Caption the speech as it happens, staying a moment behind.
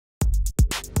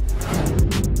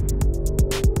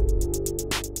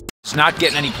It's not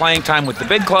getting any playing time with the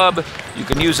big club. You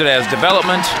can use it as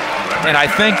development. And I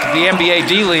think the NBA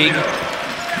D-League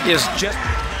is just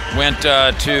went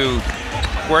to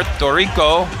Puerto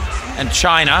Rico and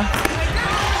China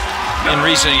in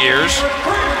recent years.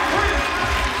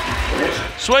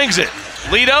 Swings it.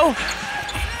 Ledo.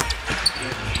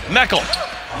 Meckel.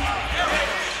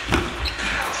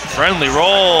 Friendly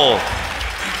roll.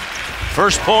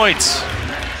 First points.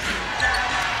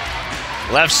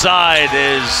 Left side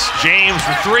is James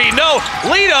for three. No,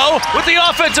 Ledo with the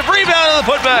offensive rebound and the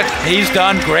putback. He's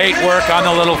done great work on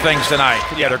the little things tonight.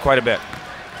 Yeah, they're quite a bit.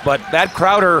 But that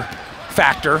Crowder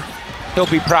factor,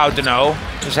 he'll be proud to know,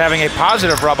 is having a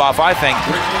positive rub-off, I think.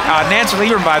 Lance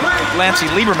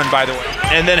Lieberman, by the way.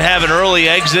 And then have an early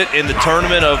exit in the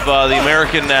tournament of the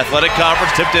American Athletic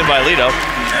Conference, tipped in by Ledo.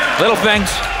 Little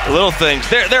things. Little things.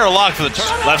 They're a lock for the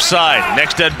left side.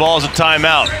 Next dead ball is a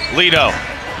timeout. Ledo.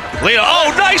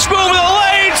 Oh, nice move in the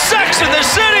lane. Sex in the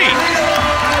city.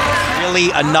 Really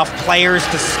enough players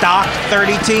to stock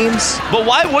 30 teams? But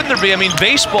why wouldn't there be? I mean,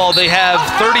 baseball, they have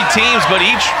 30 teams, but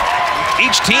each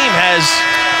team has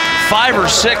 5 or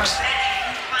 6.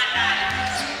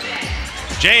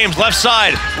 James, left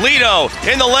side. Ledo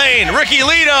in the lane. Ricky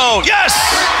Ledo. Yes!